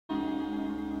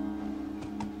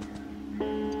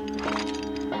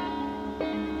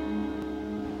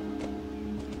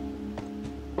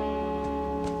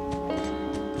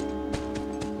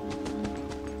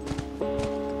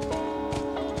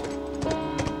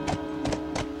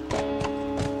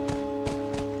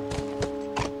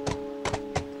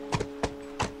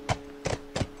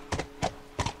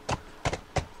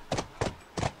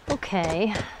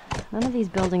Okay. None of these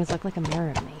buildings look like a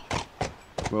mirror of me.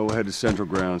 Well, we'll head to Central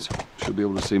Grounds. Should be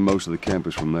able to see most of the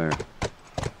campus from there.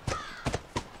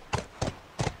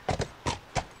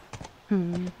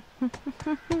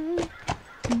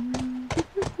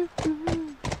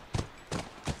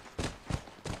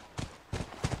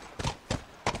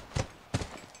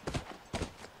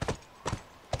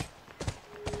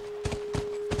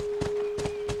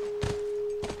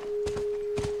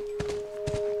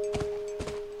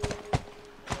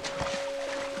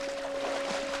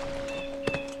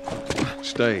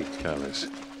 Stay, Callus.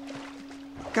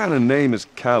 What kind of name is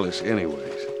Callus,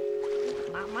 anyways?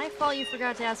 Not my fault you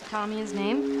forgot to ask Tommy his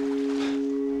name.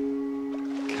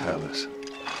 Callus.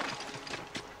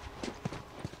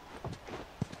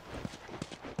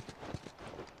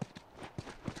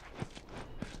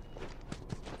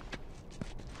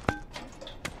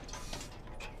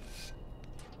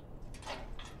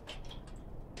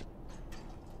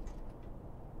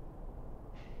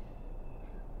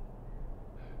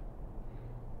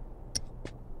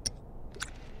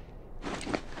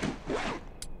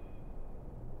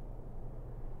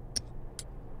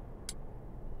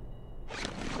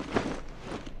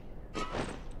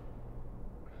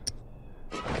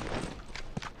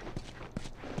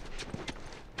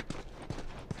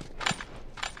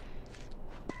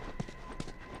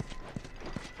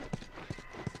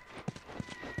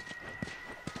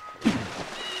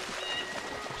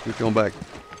 Keep going back.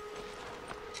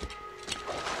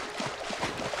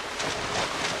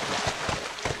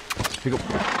 Pick up.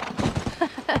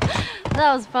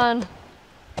 That was fun.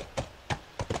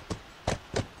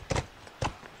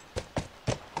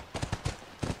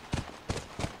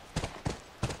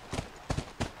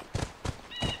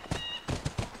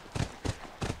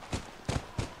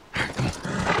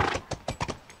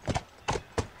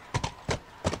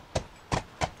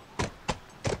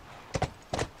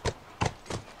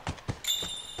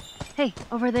 Hey,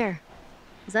 over there.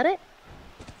 Is that it?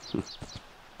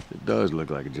 It does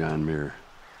look like a giant mirror.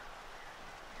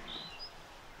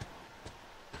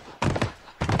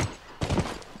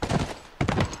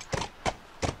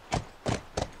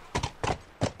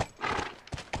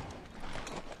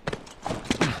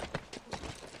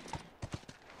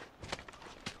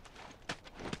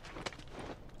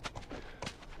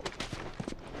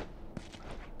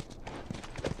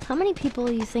 How many people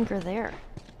do you think are there?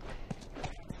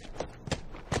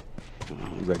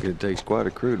 I reckon it takes quite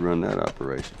a crew to run that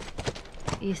operation.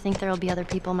 You think there'll be other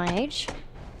people my age?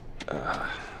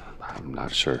 I'm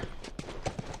not sure.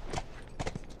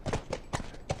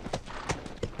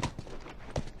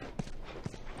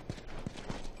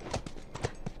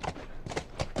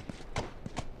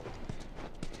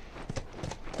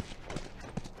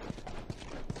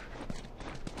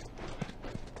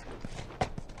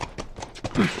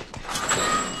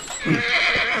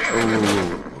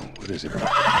 What is it?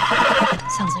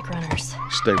 Sounds like runners.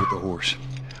 Stay with the horse.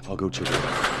 I'll go check it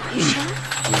out. You sure?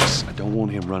 Yes, I don't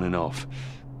want him running off.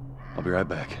 I'll be right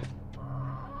back.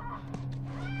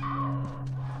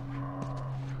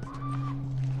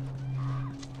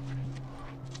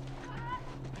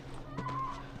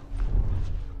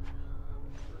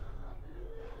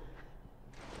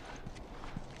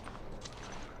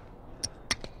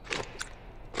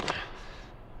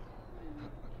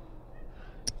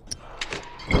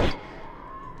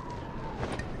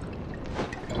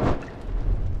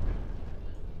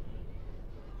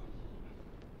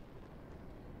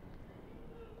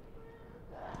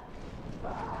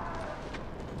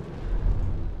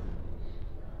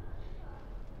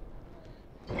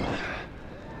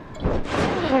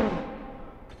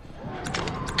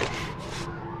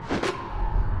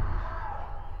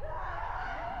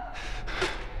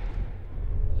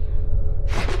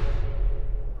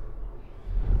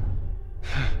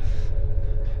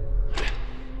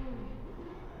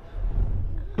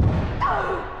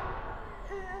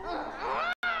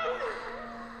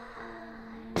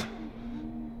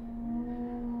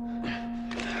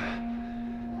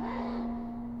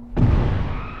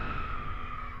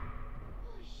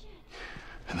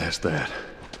 And that's that.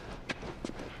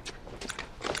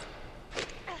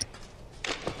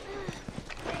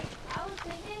 I was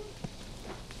thinking,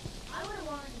 I would have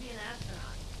wanted to be an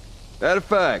astronaut. That a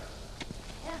fact.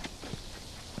 Yeah.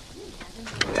 Can you imagine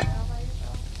being there all by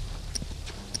yourself?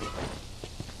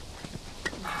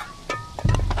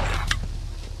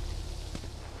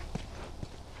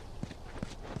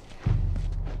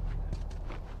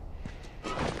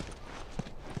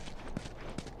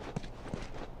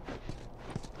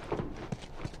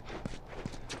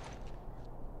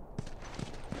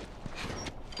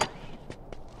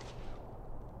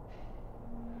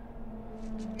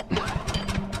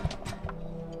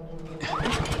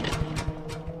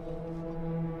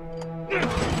 What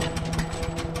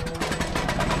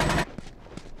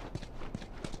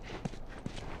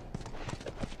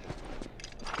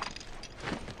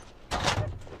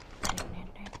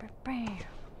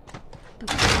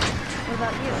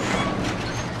about you?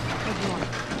 What do you want?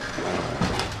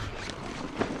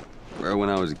 Well, when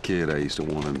I was a kid, I used to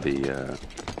want to be a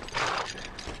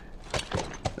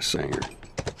singer.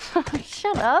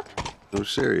 Shut up. I'm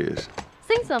serious.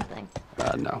 Sing something.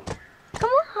 No, Come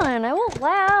on, I won't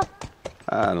laugh.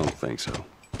 I don't think so.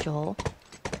 Joel,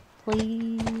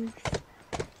 please.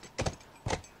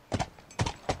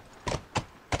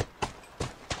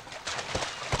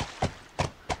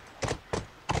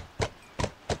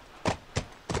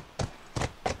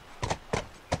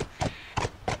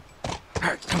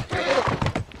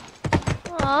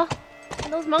 Aw,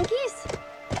 and those monkeys?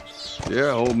 Yeah,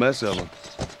 a whole mess of them.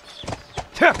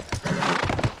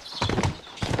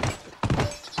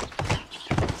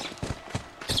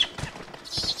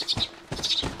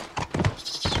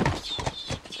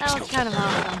 That was kind of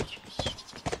awesome.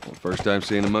 Well, first time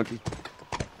seeing a monkey?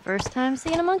 First time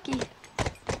seeing a monkey.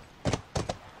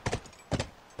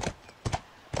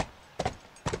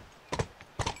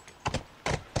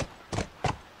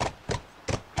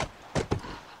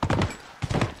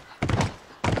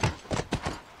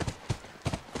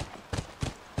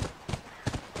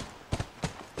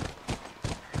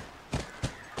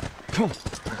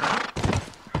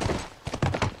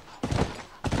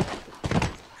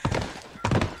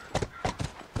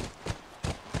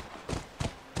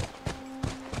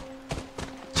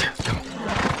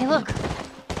 Hey, look.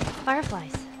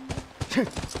 Fireflies.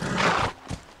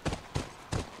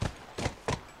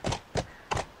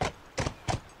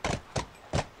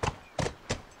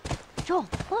 Joel,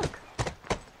 look.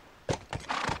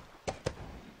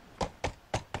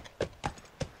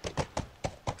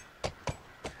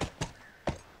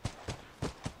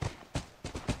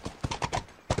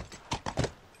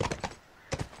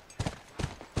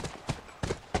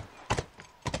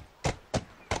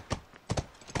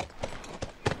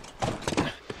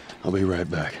 I'll be right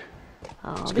back.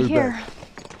 I'll Let's be go here. back.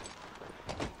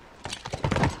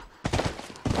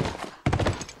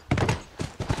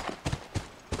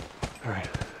 All right,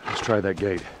 let's try that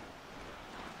gate.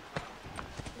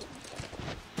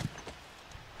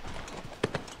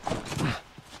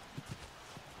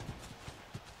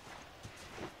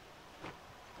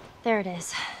 There it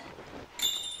is.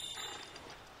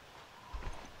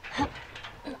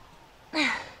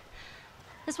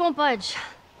 This won't budge.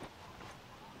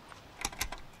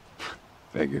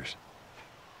 Figures.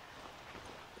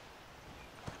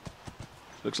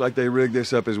 Looks like they rigged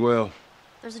this up as well.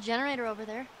 There's a generator over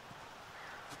there.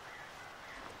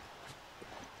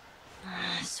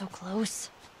 So close.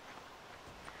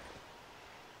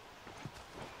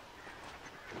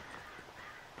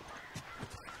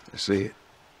 I see it.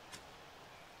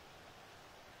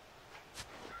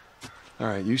 All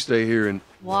right, you stay here and...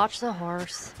 Watch the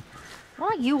horse. Why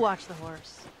don't you watch the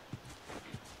horse?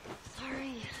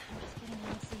 Sorry, I'm just getting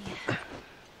antsy.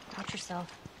 Watch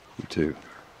yourself. You too.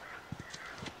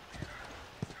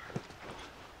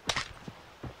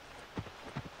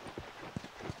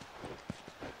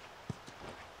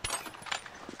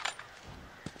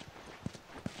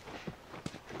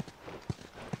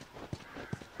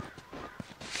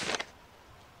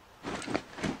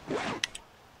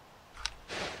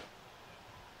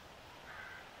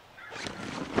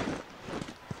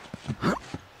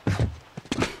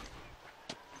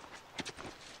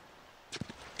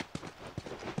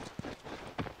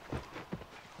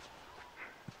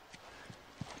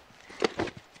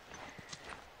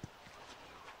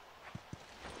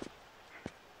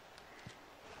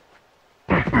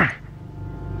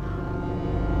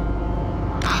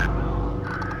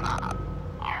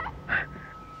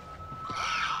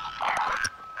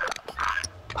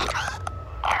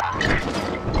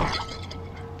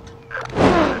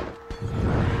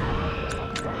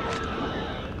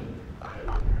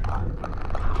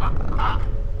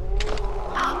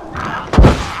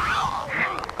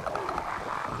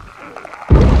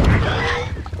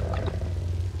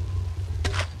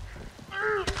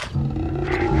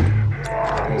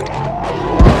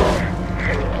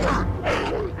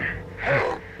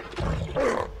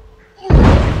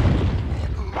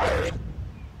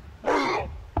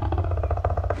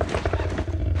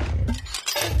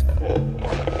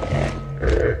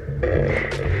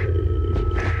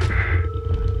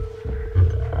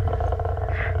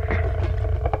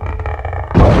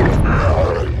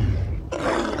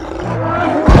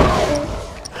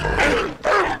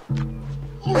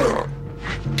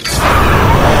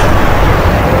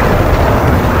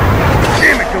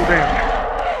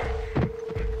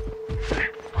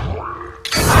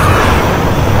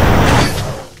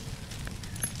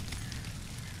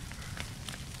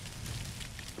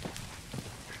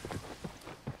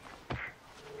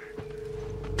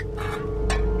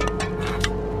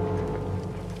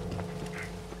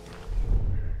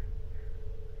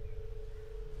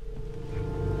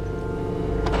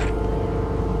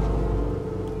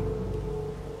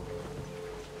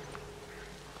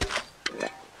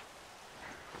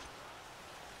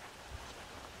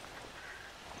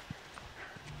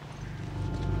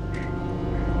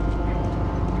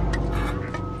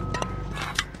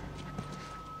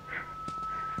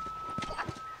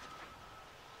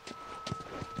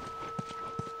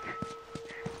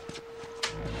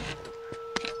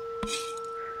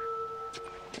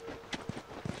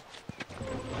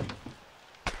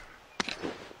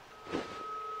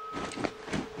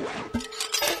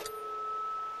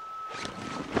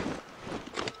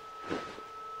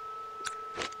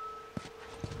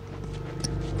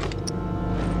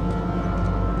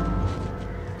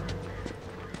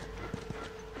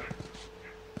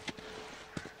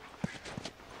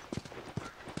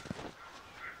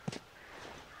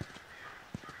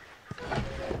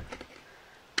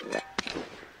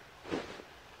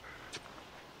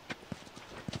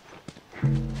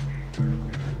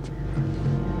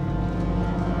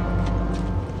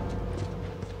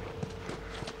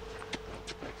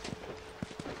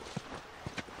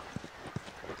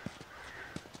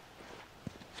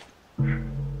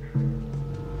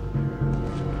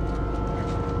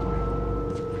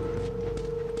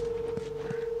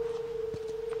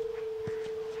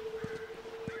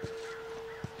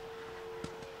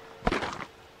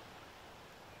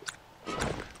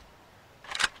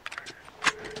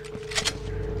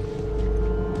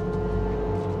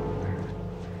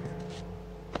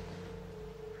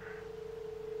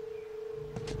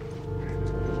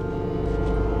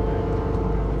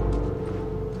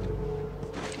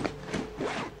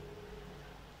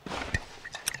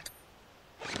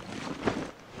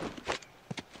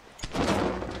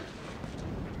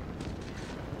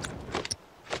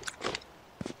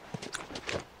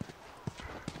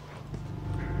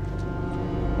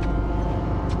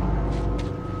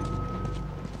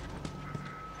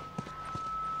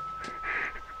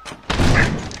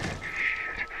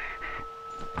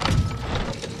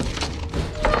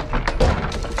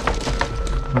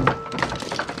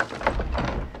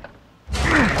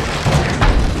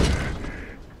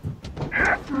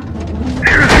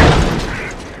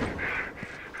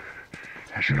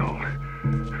 I should hold.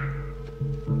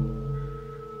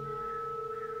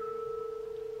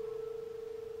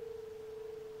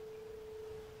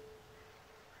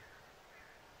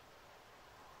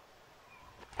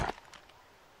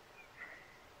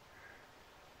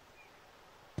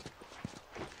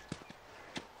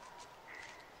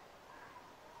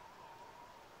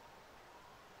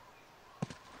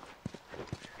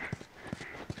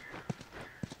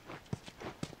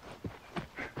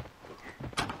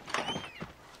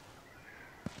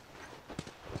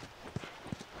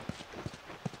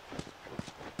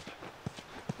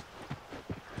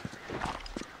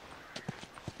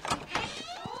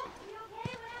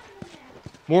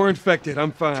 More infected,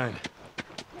 I'm fine. Here,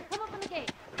 come up on the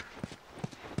gate.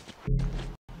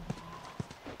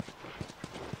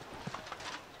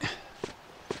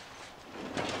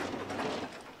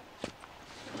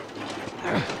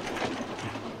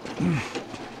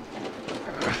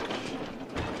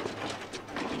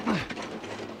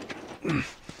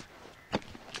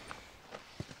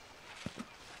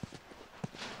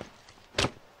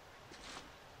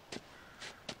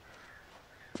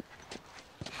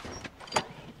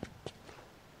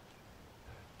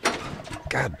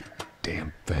 God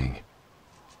damn thing.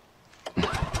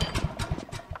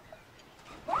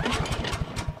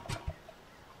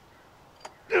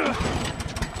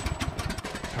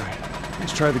 Alright,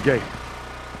 let's try the gate.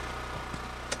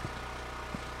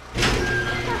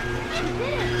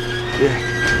 Yeah,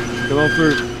 come on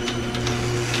through.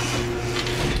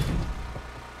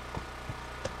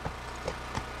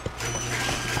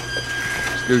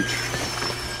 Scooch.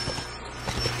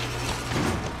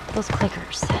 Those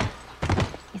clickers.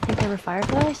 You think they were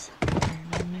fireflies?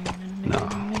 No.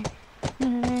 I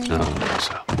don't think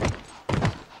so.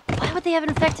 Why would they have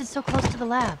infected so close to the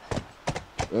lab?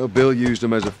 Well, Bill used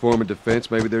them as a form of defense.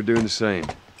 Maybe they're doing the same.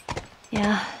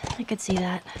 Yeah, I could see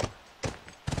that.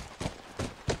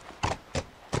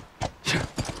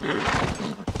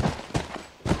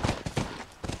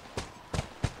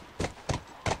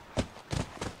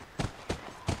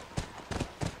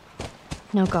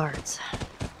 No guards.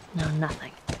 No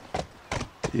nothing.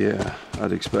 Yeah,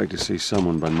 I'd expect to see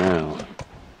someone by now.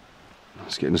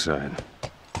 Let's get inside.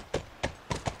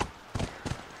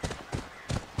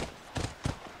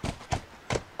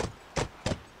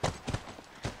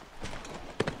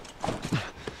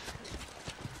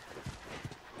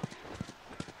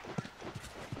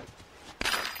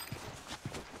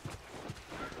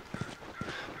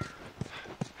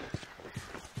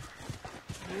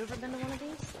 Have you ever been to one of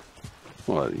these?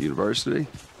 What, university?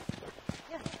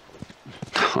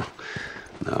 Yeah.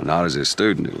 No, not as a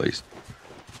student, at least.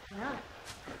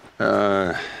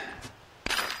 Yeah.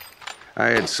 I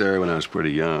had Sarah when I was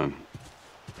pretty young.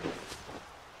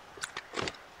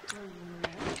 For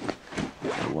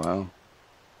a while.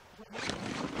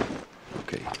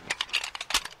 Okay.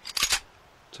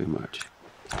 Too much.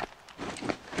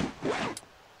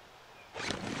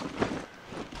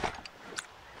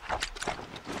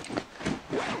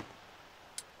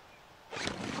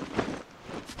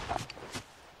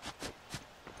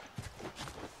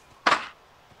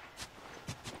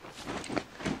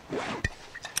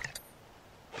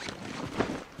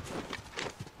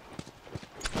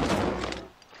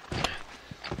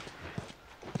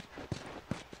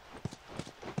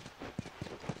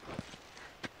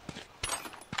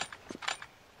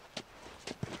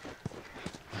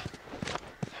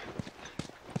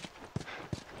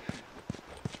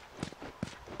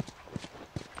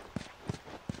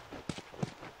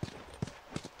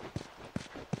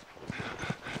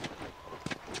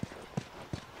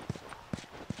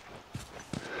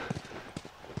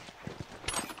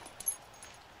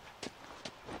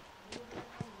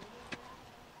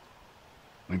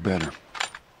 better.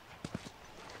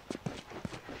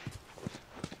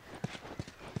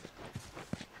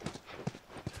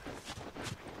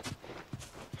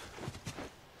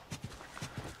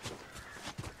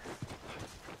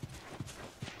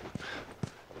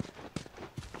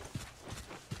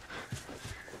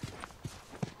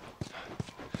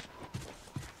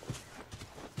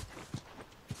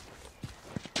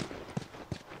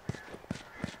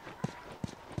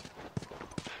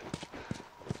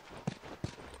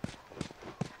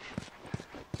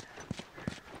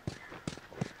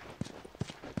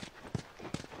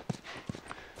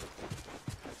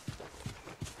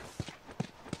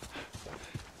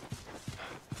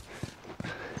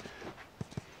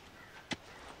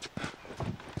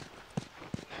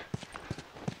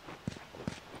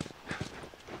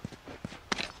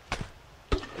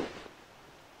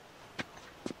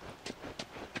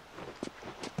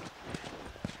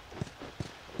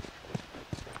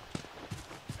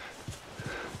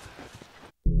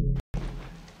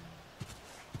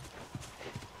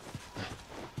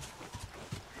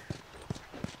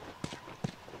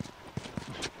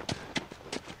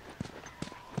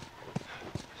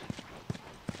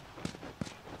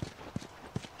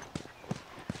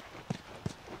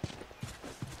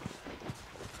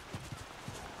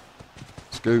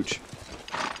 Scooch.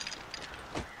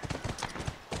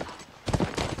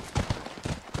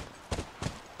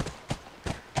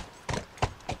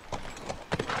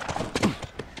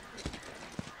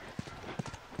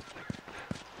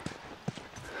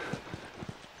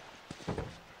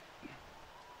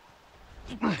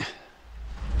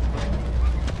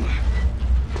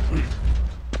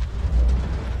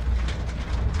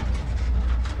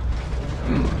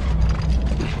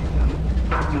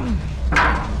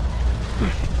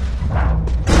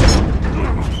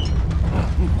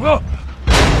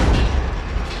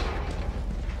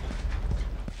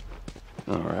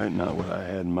 All right, not what I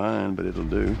had in mind, but it'll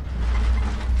do.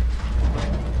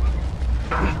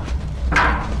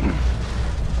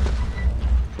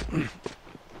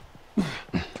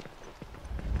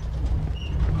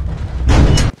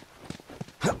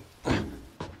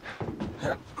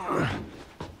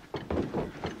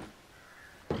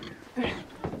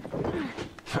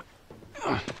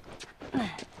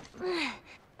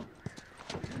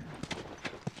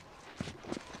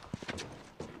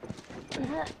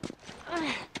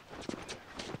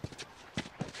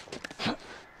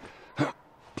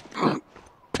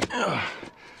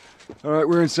 All right,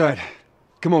 we're inside.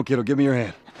 Come on, kiddo, give me your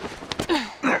hand.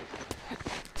 There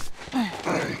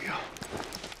you go.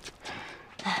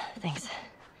 Thanks.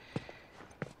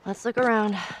 Let's look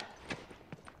around.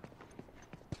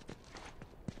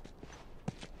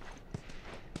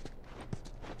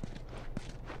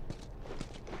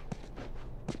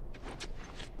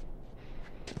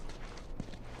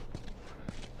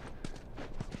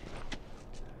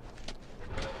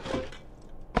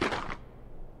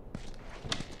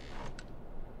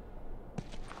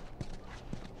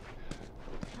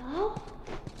 Hello?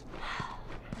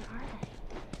 Where are they?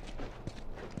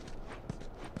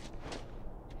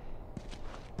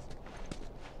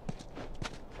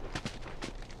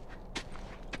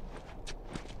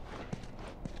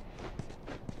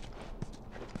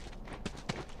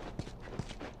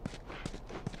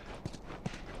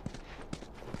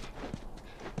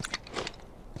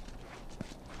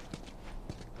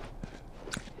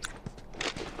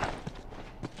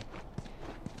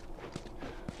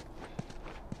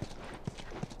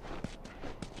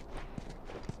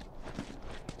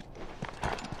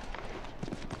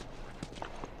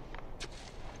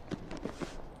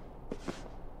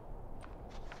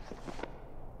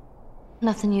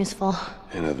 Nothing useful.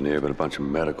 Ain't nothing here but a bunch of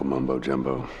medical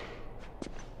mumbo-jumbo.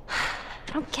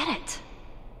 I don't get it.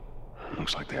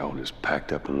 Looks like they all just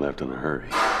packed up and left in a hurry.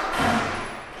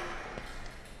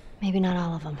 Maybe not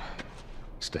all of them.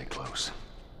 Stay close.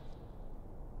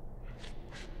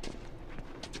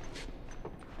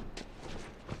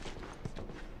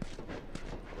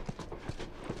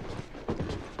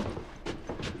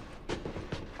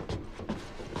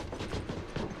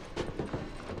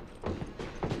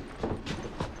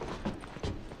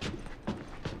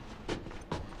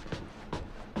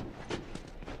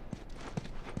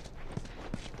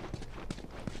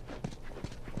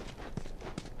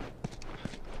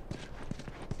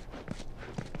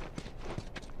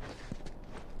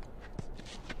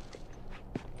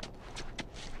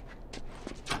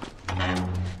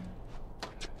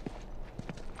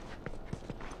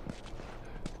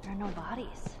 There are no bodies.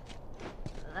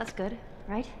 That's good,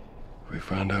 right? We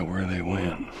found out where they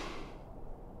went.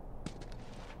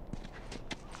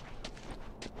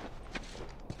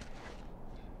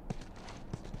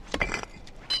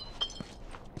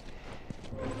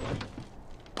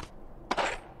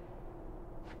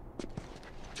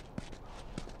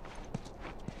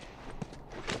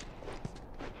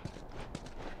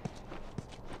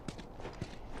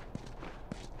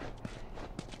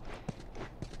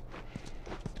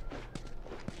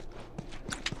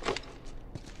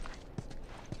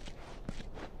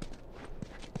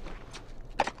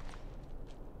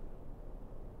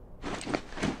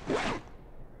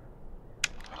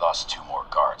 lost 2 more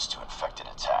guards to infected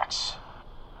attacks.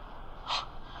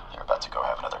 They're about to go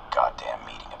have another goddamn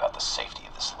meeting about the safety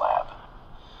of this lab.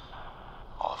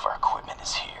 All of our equipment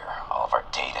is here. All of our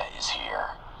data is here.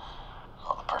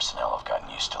 All the personnel have gotten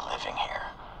used to living here.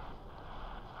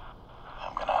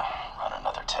 I'm gonna run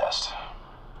another test.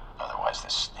 Otherwise,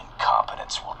 this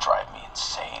incompetence will drive me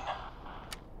insane.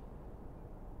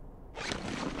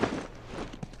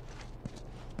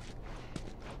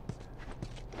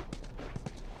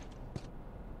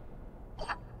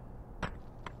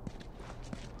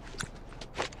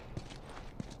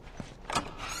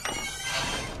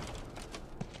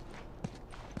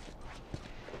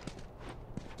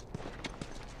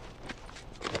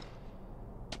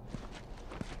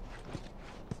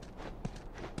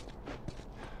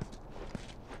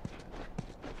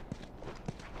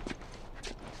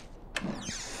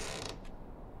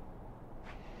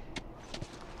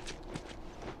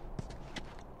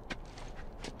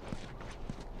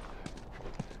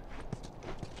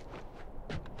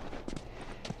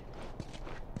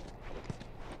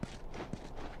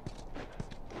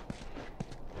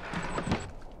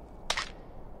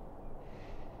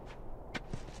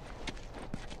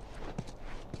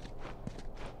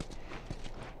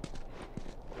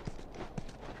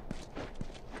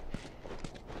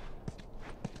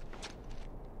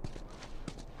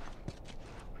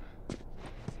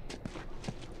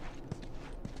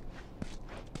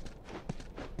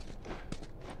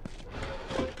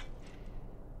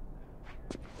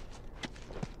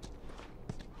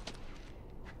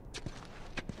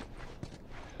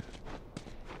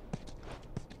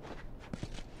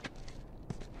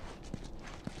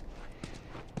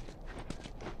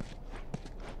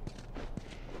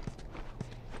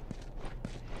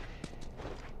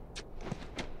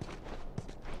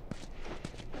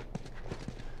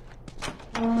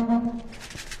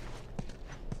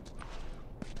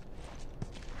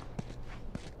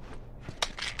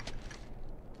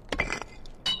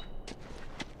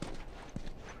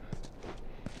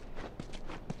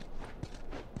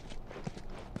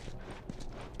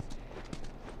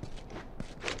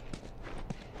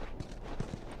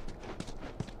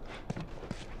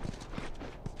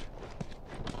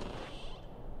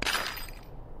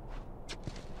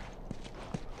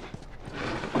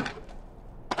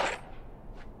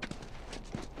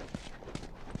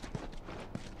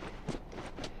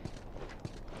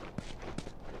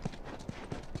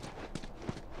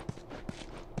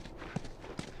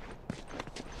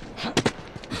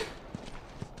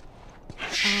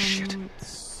 Shit.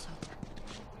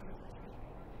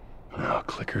 No,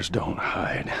 clickers don't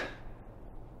hide.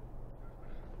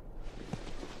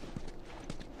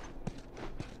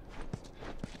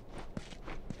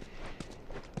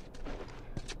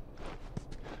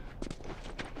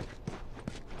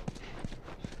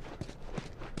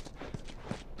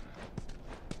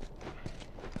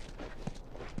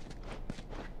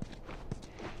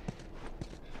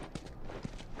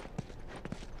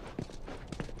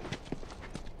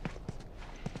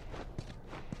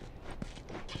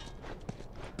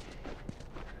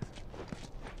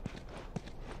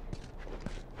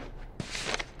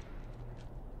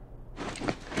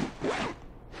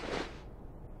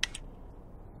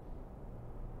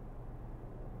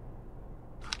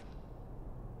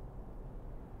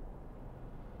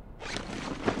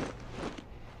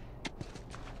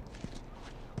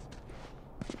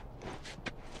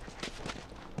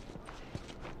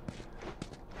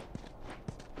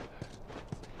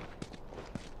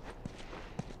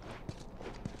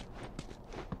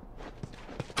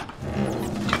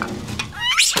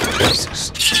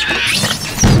 Jesus.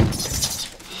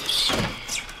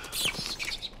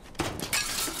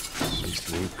 These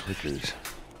three clickers.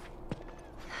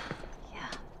 Yeah.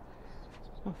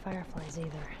 No fireflies either.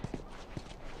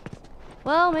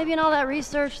 Well, maybe in all that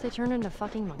research, they turned into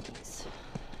fucking monkeys.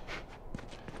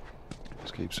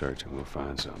 Just keep searching, we'll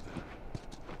find something.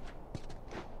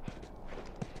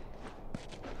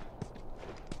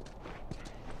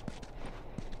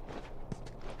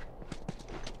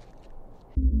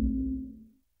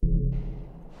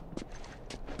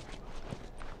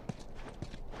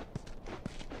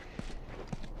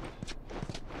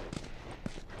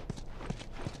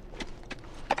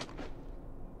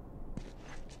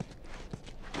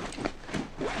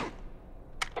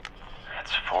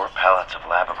 That's 4 pallets of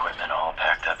lab equipment all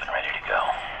packed up and ready to go.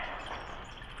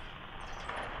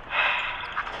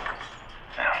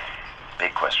 Now,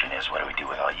 big question is, what do we do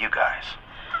with all you guys?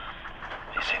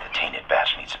 They say the tainted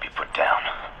batch needs to be put down.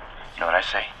 You know what I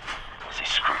say? I say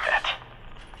screw that.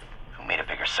 Who made a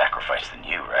bigger sacrifice than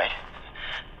you, right?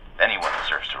 Anyone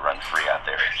deserves to run free out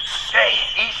there. Hey,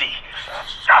 easy!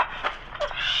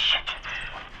 Shit.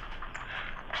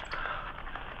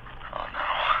 Oh no.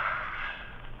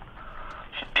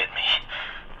 It bit me.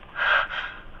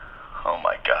 Oh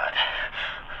my God.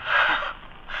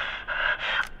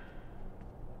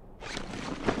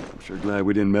 I'm sure glad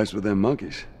we didn't mess with them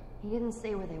monkeys. He didn't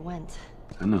say where they went.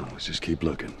 I know, let's just keep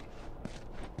looking.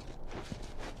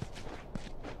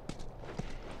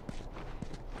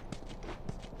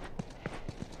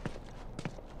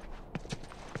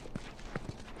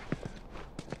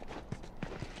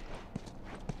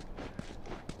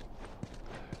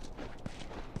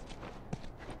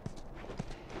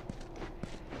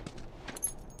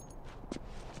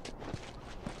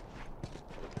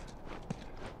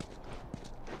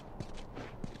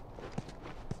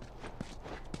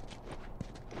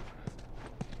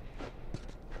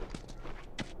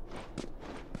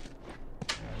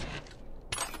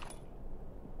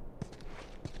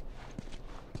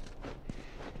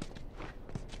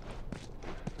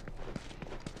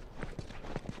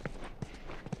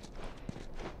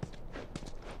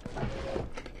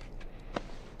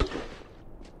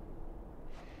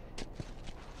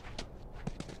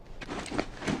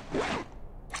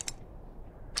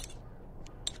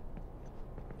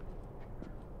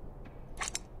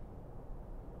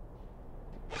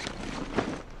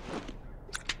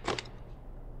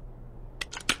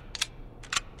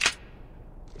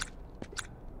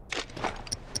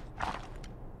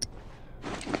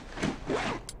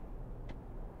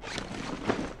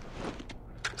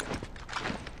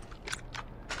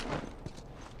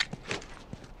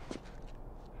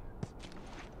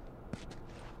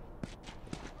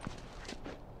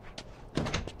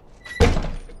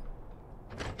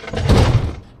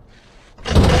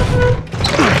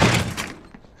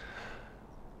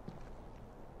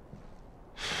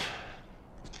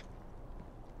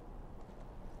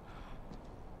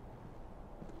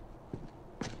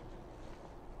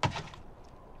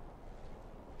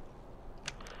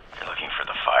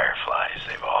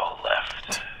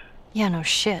 Yeah, no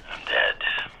shit. I'm dead.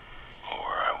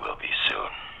 Or I will be soon.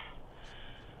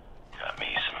 Got me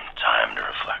some time to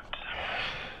reflect.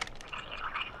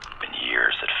 Been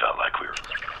years that felt like we were...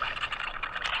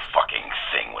 Fucking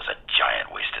thing was a giant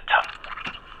waste of time.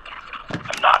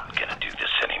 I'm not gonna do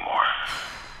this anymore.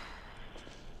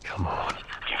 Come on.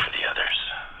 Looking for the others.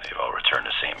 They've all returned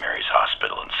to St. Mary's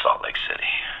Hospital in Salt Lake City.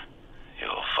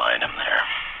 You'll find them there.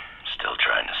 Still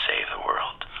trying to save the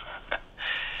world.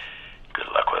 Good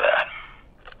luck with that.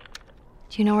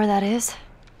 Do you know where that is?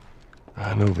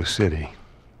 I know the city.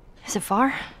 Is it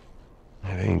far?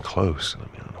 It ain't close. I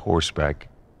mean, on horseback.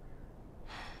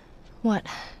 What?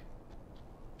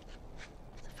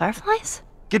 The fireflies?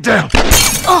 Get down!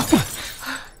 Oh!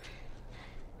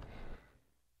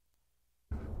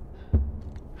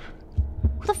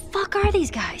 Who the fuck are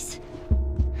these guys?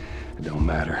 It don't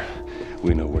matter.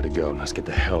 We know where to go. Let's get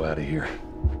the hell out of here.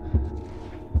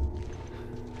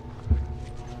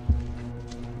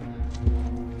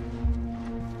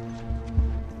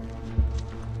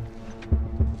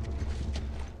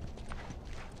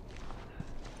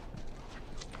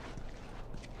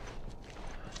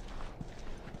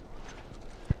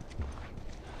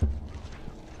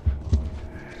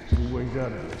 Two ways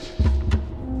out of this.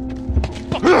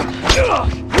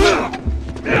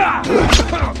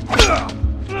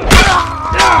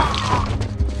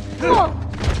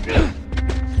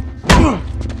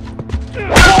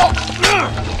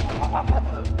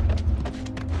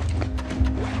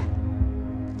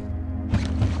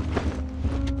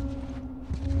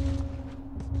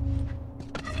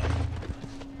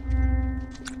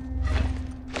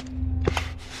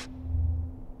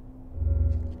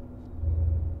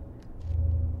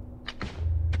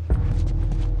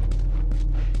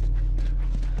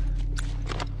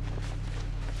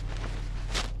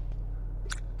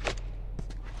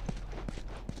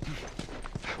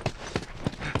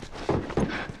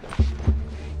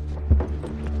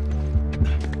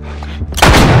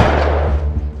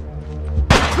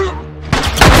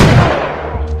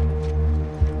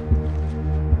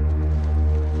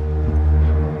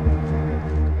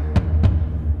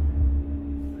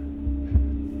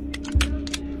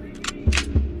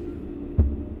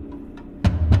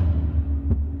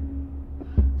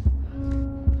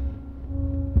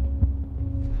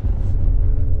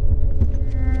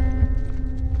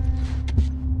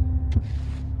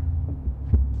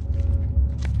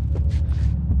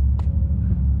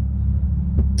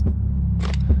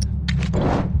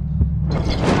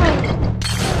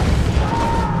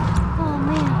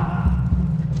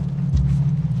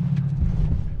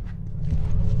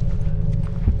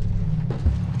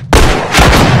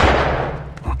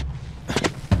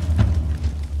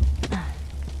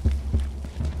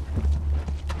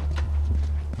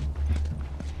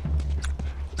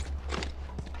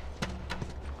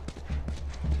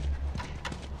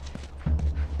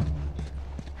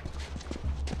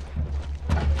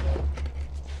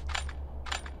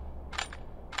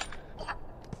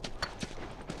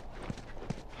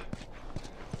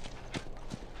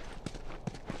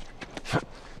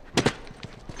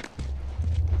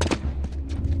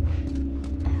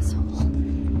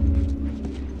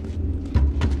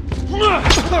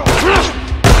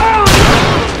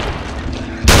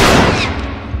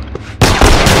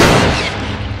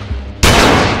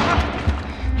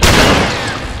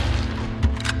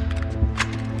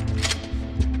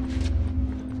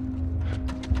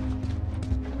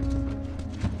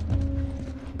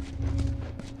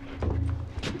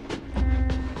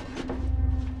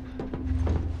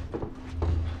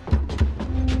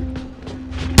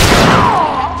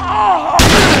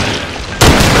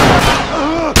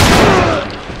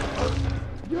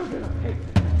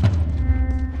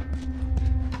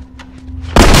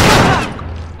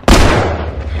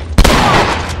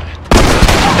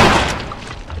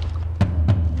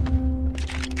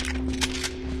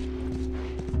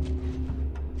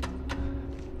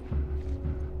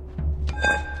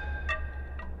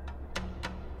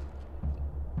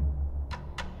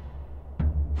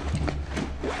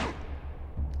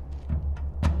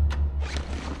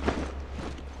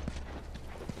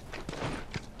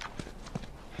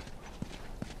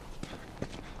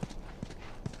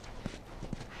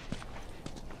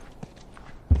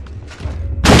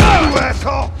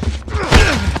 asshole!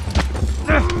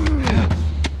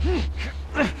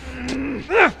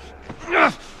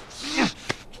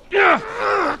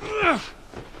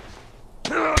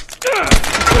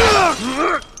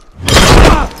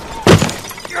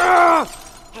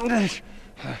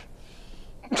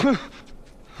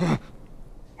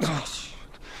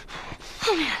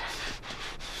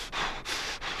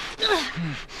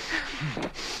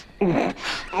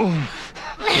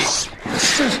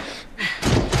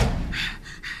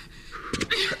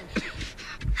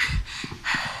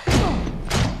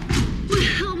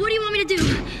 What do you want me to do?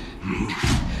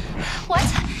 What?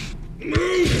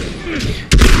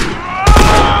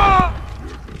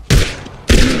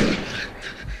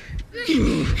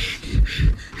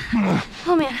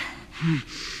 Oh, man.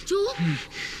 Joel?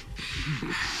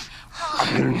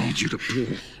 I'm gonna need you to pull.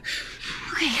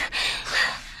 Okay.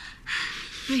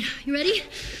 Wait, you ready?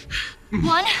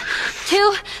 1,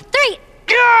 2, 3.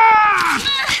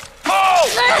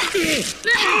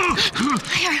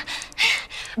 Here.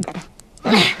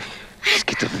 Let's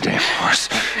get to the damn horse.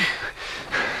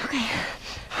 Okay.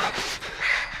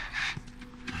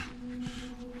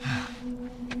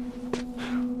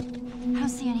 I don't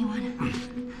see anyone.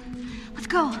 Let's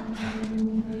go.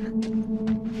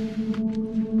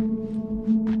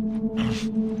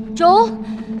 Joel?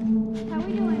 How are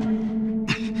we doing?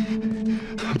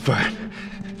 I'm fine.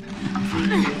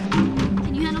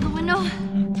 Can you handle the window?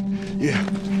 Yeah.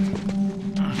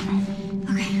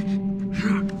 Okay.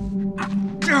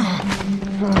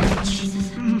 Jesus.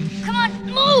 Come on,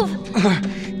 move! I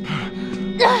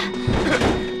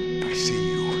see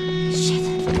you. Shit.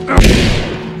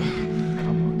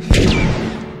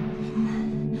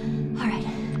 All right.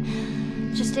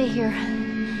 Just stay here.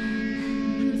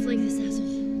 I'm gonna flank this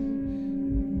asshole.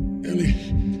 Ellie.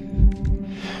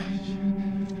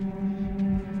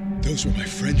 Those were my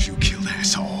friends you killed,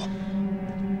 asshole.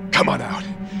 Come on out.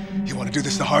 You want to do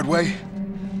this the hard way?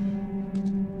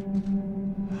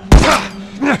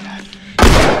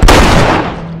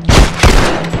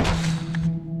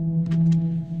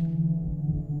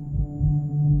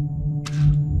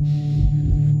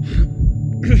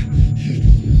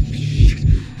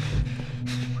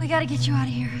 We gotta get you out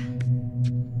of here.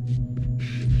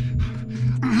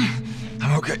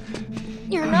 I'm okay.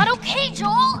 You're not okay,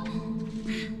 Joel!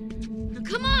 Now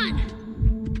come on!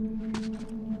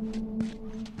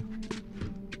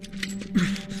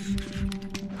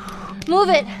 Move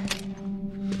it!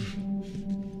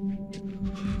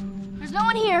 There's no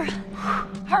one here.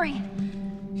 Hurry.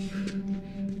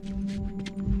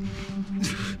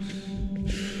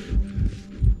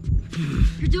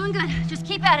 You're doing good. Just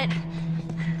keep at it.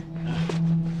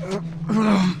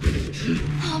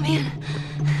 Oh, man.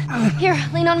 Here,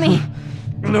 lean on me.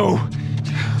 No.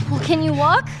 Well, can you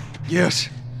walk? Yes.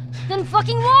 Then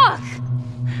fucking walk!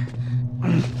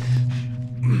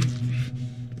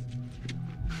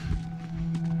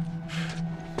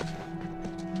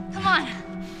 Come on.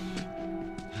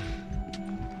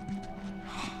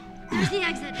 There's the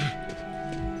exit.